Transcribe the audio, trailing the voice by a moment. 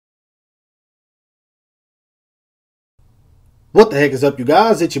What the heck is up, you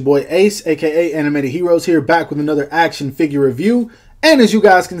guys? It's your boy Ace, aka Animated Heroes, here back with another action figure review. And as you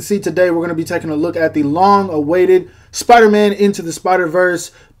guys can see today, we're going to be taking a look at the long-awaited Spider-Man Into the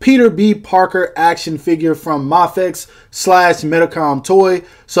Spider-Verse Peter B. Parker action figure from Mafex / Medicom toy.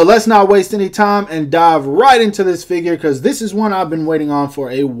 So let's not waste any time and dive right into this figure, because this is one I've been waiting on for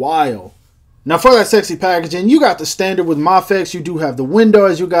a while. Now for that sexy packaging, you got the standard with Mafex. You do have the window,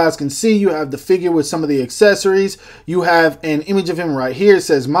 as you guys can see. You have the figure with some of the accessories. You have an image of him right here. It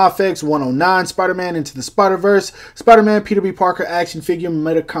says Mafex 109, Spider-Man Into the Spider-Verse, Spider-Man Peter B. Parker action figure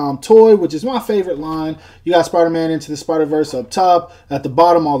Medicom toy, which is my favorite line. You got Spider-Man Into the Spider-Verse up top. At the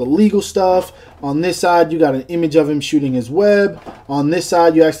bottom, all the legal stuff. On this side, you got an image of him shooting his web. On this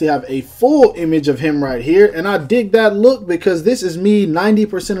side, you actually have a full image of him right here. And I dig that look, because this is me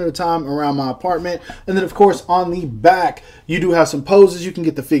 90% of the time around my apartment. And then, of course, on the back, you do have some poses you can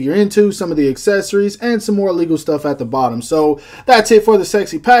get the figure into, some of the accessories, and some more legal stuff at the bottom. So that's it for the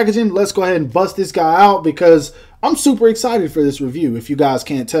sexy packaging. Let's go ahead and bust this guy out, because I'm super excited for this review, if you guys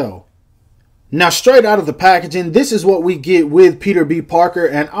can't tell. Now, straight out of the packaging, this is what we get with Peter B. Parker.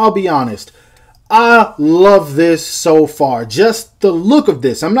 And I'll be honest, I love this so far. Just the look of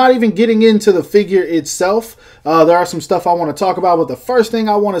this. I'm not even getting into the figure itself. There are some stuff I want to talk about, but the first thing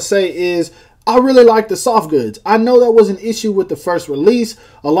I want to say is I really like the soft goods. I know that was an issue with the first release.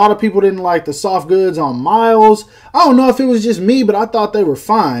 A lot of people didn't like the soft goods on Miles. I don't know if it was just me, but I thought they were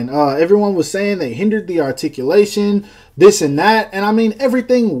fine. Everyone was saying they hindered the articulation, this and that, and I mean,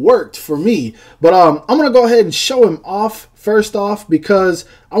 everything worked for me. But I'm going to go ahead and show him off first off, because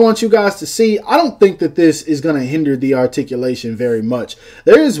I want you guys to see. I don't think that this is going to hinder the articulation very much.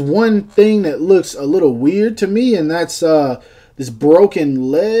 There is one thing that looks a little weird to me, and that's this broken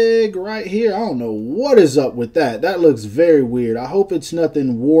leg right here. I don't know what is up with that. That looks very weird. I hope it's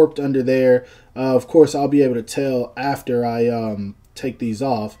nothing warped under there. Of course, I'll be able to tell after I take these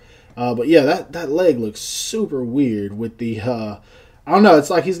off. But yeah, that leg looks super weird with the I don't know, it's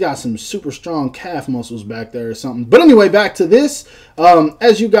like he's got some super strong calf muscles back there or something. But anyway, back to this.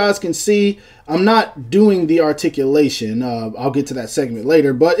 As you guys can see, I'm not doing the articulation. I'll get to that segment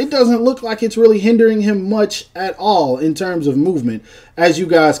later, but it doesn't look like it's really hindering him much at all in terms of movement. As you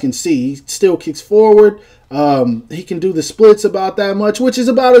guys can see, he still kicks forward. He can do the splits about that much, which is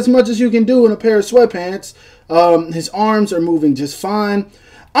about as much as you can do in a pair of sweatpants. His arms are moving just fine.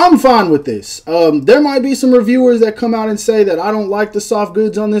 I'm fine with this. There might be some reviewers that come out and say that I don't like the soft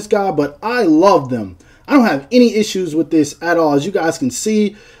goods on this guy, but I love them. I don't have any issues with this at all. As you guys can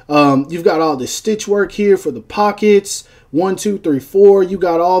see, you've got all this stitch work here for the pockets. 1, 2, 3, 4. You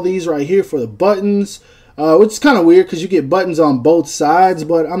got all these right here for the buttons, which is kind of weird because you get buttons on both sides,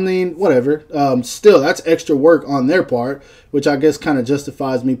 but I mean, whatever. Still, that's extra work on their part, which I guess kind of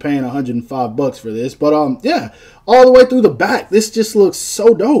justifies me paying $105 for this. But yeah, all the way through the back, this just looks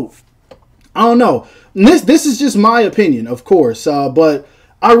so dope. I don't know. This is just my opinion, of course, but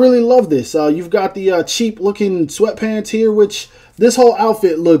I really love this. You've got the cheap looking sweatpants here, which this whole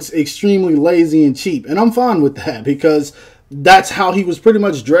outfit looks extremely lazy and cheap, and I'm fine with that, because that's how he was pretty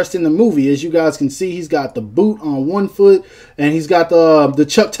much dressed in the movie. As you guys can see, he's got the boot on one foot, and he's got the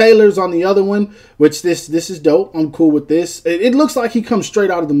Chuck Taylors on the other one, which this is dope. I'm cool with this. It looks like he comes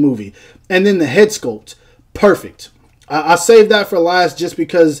straight out of the movie. And then the head sculpt, perfect. I saved that for last just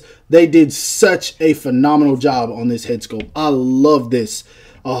because they did such a phenomenal job on this head sculpt. I love this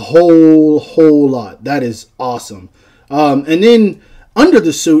a whole lot. That is awesome. And then under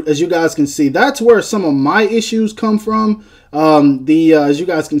the suit, as you guys can see, that's where some of my issues come from. As you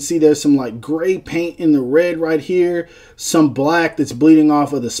guys can see, there's some like gray paint in the red right here, some black that's bleeding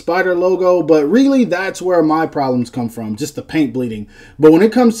off of the Spider logo, but really that's where my problems come from, just the paint bleeding. But when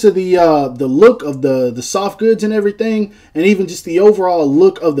it comes to the look of the soft goods and everything, and even just the overall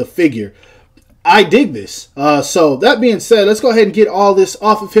look of the figure, I dig this. So that being said, let's go ahead and get all this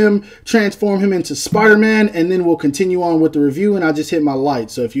off of him, transform him into Spider-Man, and then we'll continue on with the review. And I just hit my light,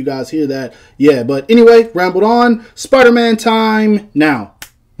 so if you guys hear that, yeah. But anyway, rambled on. Spider-Man time now.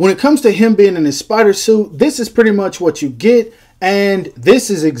 When it comes to him being in his spider suit, this is pretty much what you get, and this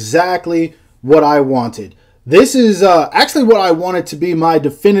is exactly what I wanted. This is actually what I wanted to be my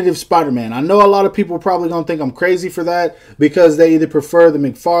definitive Spider-Man. I know a lot of people are probably going to think I'm crazy for that, because they either prefer the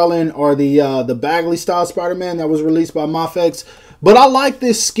McFarlane or the Bagley style Spider-Man that was released by Mafex. But I like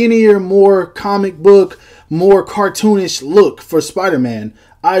this skinnier, more comic book, more cartoonish look for Spider-Man.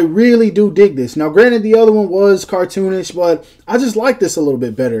 I really do dig this. Now, granted, the other one was cartoonish, but I just like this a little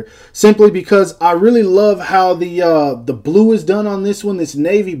bit better, simply because I really love how the blue is done on this one, this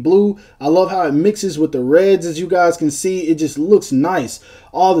navy blue. I love how it mixes with the reds. As you guys can see, it just looks nice.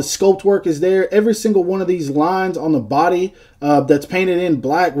 All the sculpt work is there. Every single one of these lines on the body that's painted in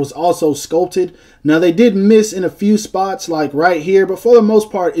black was also sculpted. Now, they did miss in a few spots, like right here, but for the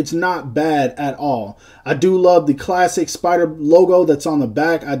most part, it's not bad at all. I do love the classic Spider logo that's on the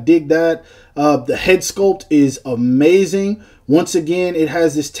back. I dig that. The head sculpt is amazing. Once again, it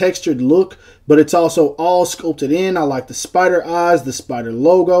has this textured look, but it's also all sculpted in. I like the spider eyes, the spider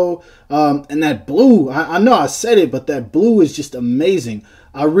logo, and that blue. I know I said it, but that blue is just amazing.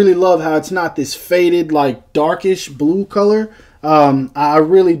 I really love how it's not this faded, like darkish blue color. I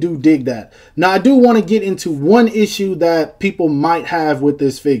really do dig that. Now, I do want to get into one issue that people might have with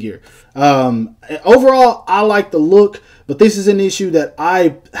this figure. Overall, I like the look, but this is an issue that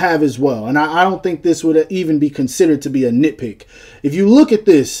I have as well. And I don't think this would even be considered to be a nitpick. If you look at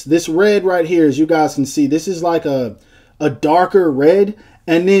this red right here, as you guys can see, this is like a darker red.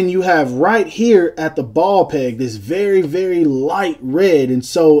 And then you have right here at the ball peg, this very, very light red. And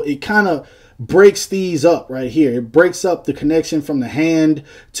so it kind of breaks these up right here. It breaks up the connection from the hand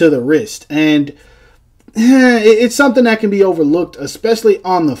to the wrist. And it's something that can be overlooked, especially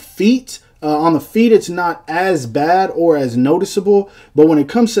on the feet. On the feet, it's not as bad or as noticeable. But when it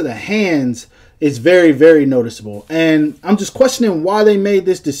comes to the hands, it's very, very noticeable. And I'm just questioning why they made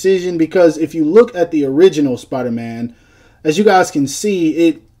this decision, because if you look at the original Spider-Man, as you guys can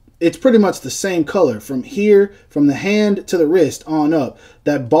see, it's pretty much the same color from here, from the hand to the wrist on up.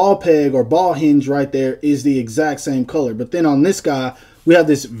 That ball peg or ball hinge right there is the exact same color. But then on this guy, we have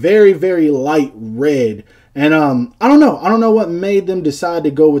this very, very light red. And I don't know what made them decide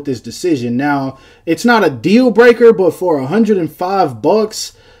to go with this decision. Now, it's not a deal breaker, but for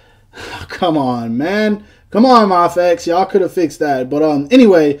 $105, come on, man. Come on, Mafex. Y'all could have fixed that. But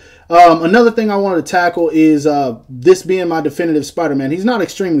anyway, another thing I wanted to tackle is this being my definitive Spider-Man. He's not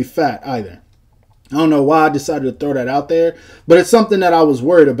extremely fat either. I don't know why I decided to throw that out there, but it's something that I was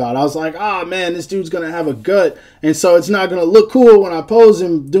worried about. I was like, ah, man, this dude's going to have a gut, and so it's not going to look cool when I pose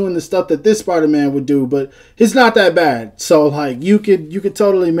him doing the stuff that this Spider-Man would do, but it's not that bad. So, like, you could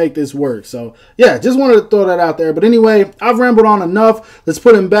totally make this work. So, yeah, just wanted to throw that out there. But anyway, I've rambled on enough. Let's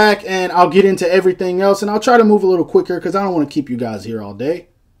put him back, and I'll get into everything else, and I'll try to move a little quicker because I don't want to keep you guys here all day.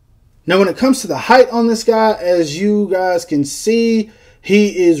 Now, when it comes to the height on this guy, as you guys can see,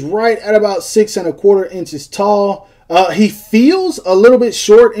 he is right at about 6¼ inches tall. He feels a little bit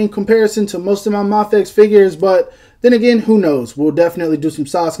short in comparison to most of my Mafex figures, but then again, who knows? We'll definitely do some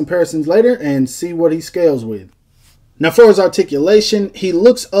size comparisons later and see what he scales with. Now, for his articulation, he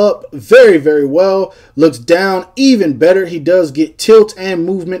looks up very, very well, looks down even better. He does get tilt and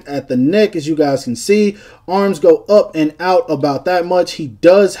movement at the neck, as you guys can see. Arms go up and out about that much. He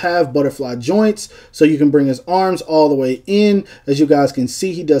does have butterfly joints, so you can bring his arms all the way in. As you guys can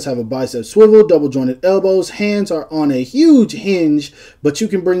see, he does have a bicep swivel, double jointed elbows. Hands are on a huge hinge, but you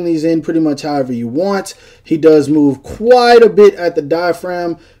can bring these in pretty much however you want. He does move quite a bit at the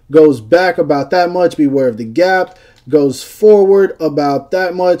diaphragm, goes back about that much. Beware of the gap. Goes forward about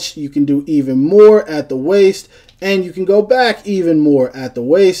that much. You can do even more at the waist, and you can go back even more at the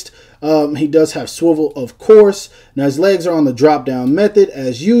waist. He does have swivel, of course. Now, his legs are on the drop down method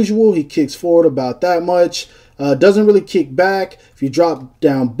as usual. He kicks forward about that much. Doesn't really kick back. If you drop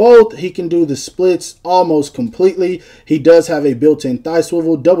down both, he can do the splits almost completely. He does have a built-in thigh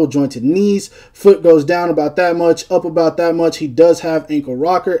swivel, double jointed knees. Foot goes down about that much, up about that much. He does have ankle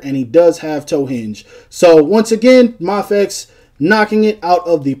rocker, and he does have toe hinge. So once again, Mafex knocking it out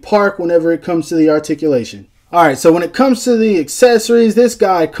of the park whenever it comes to the articulation. All right, so when it comes to the accessories, this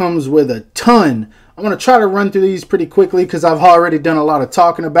guy comes with a ton. I'm going to try to run through these pretty quickly because I've already done a lot of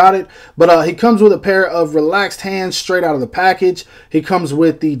talking about it. But he comes with a pair of relaxed hands straight out of the package. He comes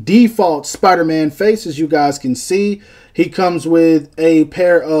with the default Spider-Man face, as you guys can see. He comes with a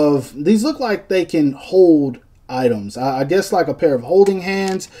pair of, these look like they can hold items. I guess like a pair of holding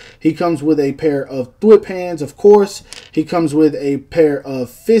hands. He comes with a pair of whip hands, of course. He comes with a pair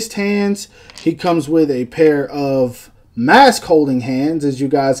of fist hands. He comes with a pair of mask holding hands, as you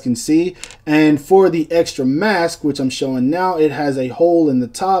guys can see. And for the extra mask, which I'm showing now, it has a hole in the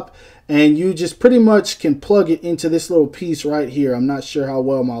top, and you just pretty much can plug it into this little piece right here. I'm not sure how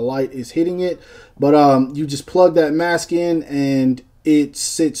well my light is hitting it, but you just plug that mask in and it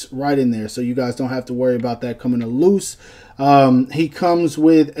sits right in there, so you guys don't have to worry about that coming loose. He comes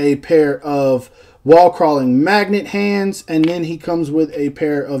with a pair of wall crawling magnet hands, and then he comes with a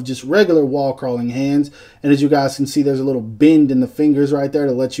pair of just regular wall crawling hands. And as you guys can see, there's a little bend in the fingers right there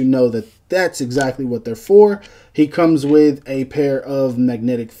to let you know that that's exactly what they're for. He comes with a pair of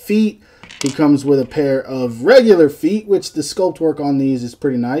magnetic feet. He comes with a pair of regular feet, which the sculpt work on these is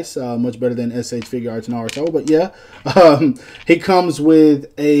pretty nice. Much better than SH Figure Arts and Naruto, but yeah. He comes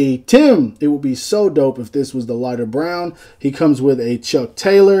with a Tim. It would be so dope if this was the lighter brown. He comes with a Chuck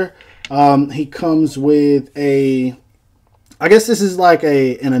Taylor. He comes with a, I guess this is like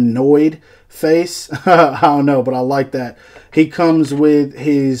an annoyed face. I don't know, but I like that. He comes with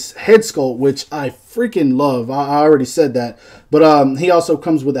his head sculpt, which I freaking love. I already said that. But he also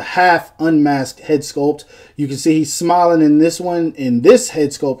comes with a half unmasked head sculpt. You can see he's smiling in this one. In this head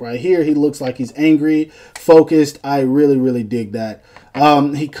sculpt right here, he looks like he's angry, focused. I really, really dig that.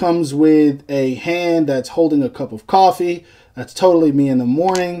 He comes with a hand that's holding a cup of coffee. That's totally me in the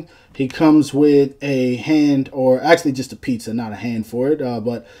morning. He comes with a hand, or actually just a pizza, not a hand for it.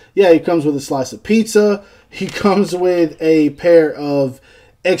 But yeah, he comes with a slice of pizza. He comes with a pair of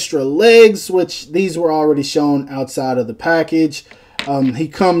extra legs, which these were already shown outside of the package. He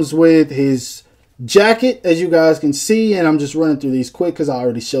comes with his jacket, as you guys can see, and I'm just running through these quick because I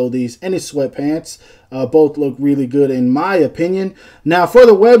already showed these, and his sweatpants. Both look really good in my opinion. Now for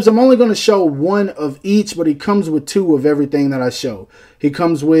the webs, I'm only going to show one of each, but he comes with two of everything that I show. He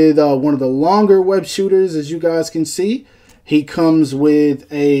comes with one of the longer web shooters, as you guys can see. He comes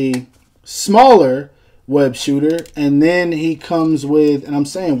with a smaller web shooter, and then he comes with, and I'm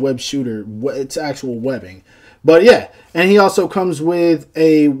saying web shooter, it's actual webbing. But yeah, and he also comes with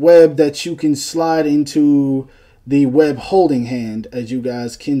a web that you can slide into the web holding hand. As you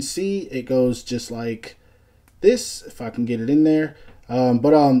guys can see, it goes just like this, if I can get it in there.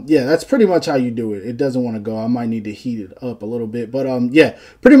 Yeah, that's pretty much how you do it. It doesn't want to go. I might need to heat it up a little bit. But yeah,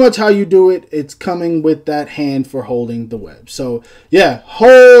 pretty much how you do it. It's coming with that hand for holding the web. So yeah,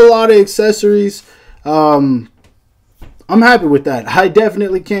 whole lot of accessories. I'm happy with that. I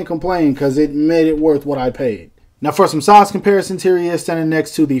definitely can't complain because it made it worth what I paid. Now for some size comparisons, here he is standing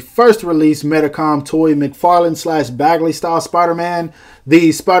next to the first release Medicom toy McFarlane / Bagley style Spider-Man,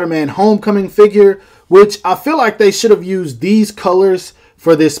 the Spider-Man Homecoming figure, which I feel like they should have used these colors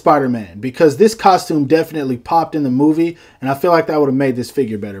for this Spider-Man because this costume definitely popped in the movie, and I feel like that would have made this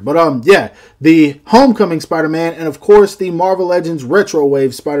figure better. But yeah, the Homecoming Spider-Man, and of course the Marvel Legends Retro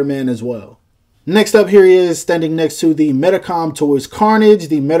Wave Spider-Man as well. Next up, here he is standing next to the Medicom Toys Carnage,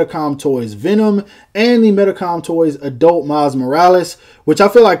 the Medicom Toys Venom, and the Medicom Toys Adult Miles Morales, which I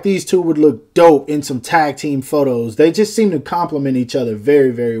feel like these two would look dope in some tag team photos. They just seem to complement each other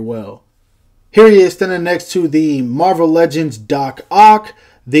very, very well. Here he is standing next to the Marvel Legends Doc Ock,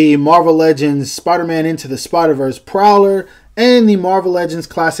 the Marvel Legends Spider-Man Into the Spider-Verse Prowler, and the Marvel Legends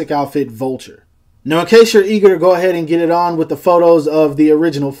Classic Outfit Vulture. Now, in case you're eager to go ahead and get it on with the photos of the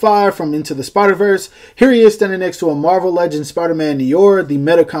original 5 from Into the Spider-Verse, here he is standing next to a Marvel Legends Spider-Man Noir, the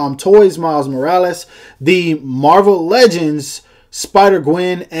Medicom Toys Miles Morales, the Marvel Legends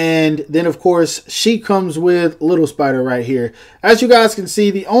Spider-Gwen, and then, of course, she comes with Little Spider right here. As you guys can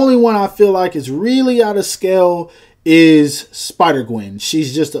see, the only one I feel like is really out of scale is Spider-Gwen.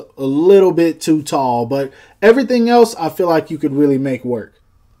 She's just a little bit too tall, but everything else I feel like you could really make work.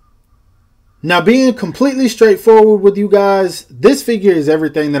 Now, being completely straightforward with you guys, this figure is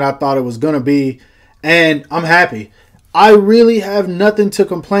everything that I thought it was going to be, and I'm happy. I really have nothing to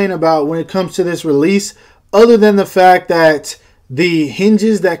complain about when it comes to this release, other than the fact that the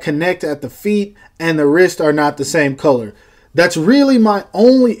hinges that connect at the feet and the wrist are not the same color. That's really my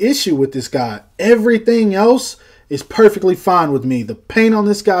only issue with this guy. Everything else is perfectly fine with me. The paint on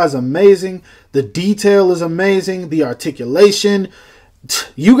this guy is amazing. The detail is amazing. The articulation.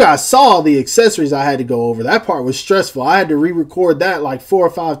 You guys saw the accessories I had to go over. That part was stressful. I had to re-record that like 4 or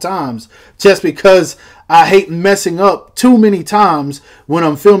 5 times just because I hate messing up too many times when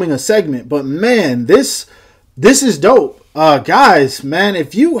I'm filming a segment. But man, this is dope. Guys, man,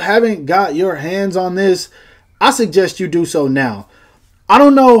 if you haven't got your hands on this, I suggest you do so now. I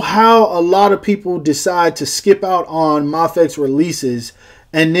don't know how a lot of people decide to skip out on Mafex releases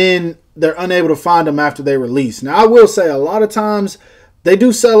and then they're unable to find them after they release. Now, I will say a lot of times they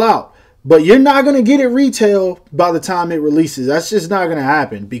do sell out, but you're not going to get it retail by the time it releases. That's just not going to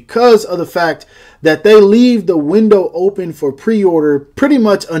happen because of the fact that they leave the window open for pre-order pretty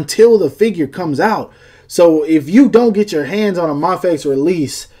much until the figure comes out. So if you don't get your hands on a Mafex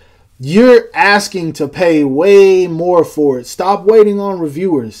release, you're asking to pay way more for it. Stop waiting on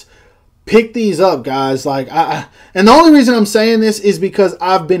reviewers. pick these up, guys. Like, and the only reason I'm saying this is because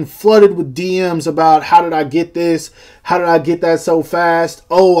I've been flooded with DMs about how did I get this? How did I get that so fast?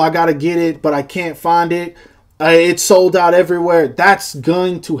 Oh, I got to get it, but I can't find it. It's sold out everywhere. That's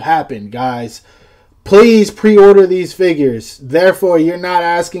going to happen, guys. Please pre-order these figures. Therefore, you're not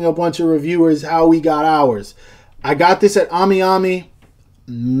asking a bunch of reviewers how we got ours. I got this at Ami Ami.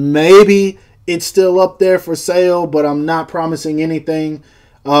 Maybe it's still up there for sale, but I'm not promising anything.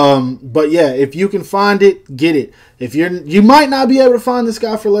 But yeah, if you can find it, get it. If you might not be able to find this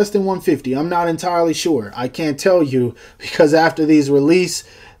guy for less than $150. I'm not entirely sure. I can't tell you because after these release,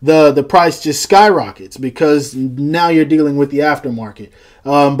 the price just skyrockets because now you're dealing with the aftermarket.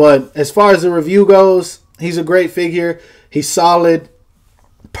 But as far as the review goes, he's a great figure. He's solid.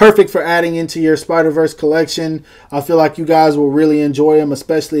 Perfect for adding into your Spider-Verse collection. I feel like you guys will really enjoy him,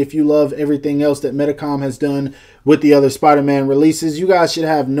 especially if you love everything else that Medicom has done with the other Spider-Man releases. You guys should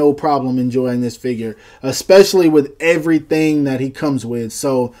have no problem enjoying this figure, especially with everything that he comes with.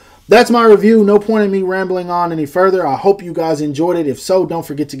 So that's my review. No point in me rambling on any further. I hope you guys enjoyed it. If so, don't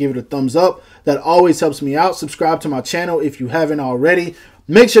forget to give it a thumbs up. That always helps me out. Subscribe to my channel if you haven't already.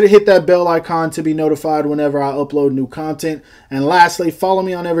 Make sure to hit that bell icon to be notified whenever I upload new content. And lastly, follow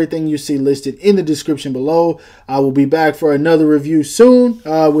me on everything you see listed in the description below. I will be back for another review soon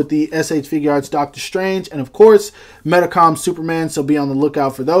with the SH Figuarts Doctor Strange and, of course, Medicom Superman. So be on the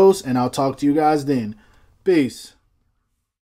lookout for those, and I'll talk to you guys then. Peace.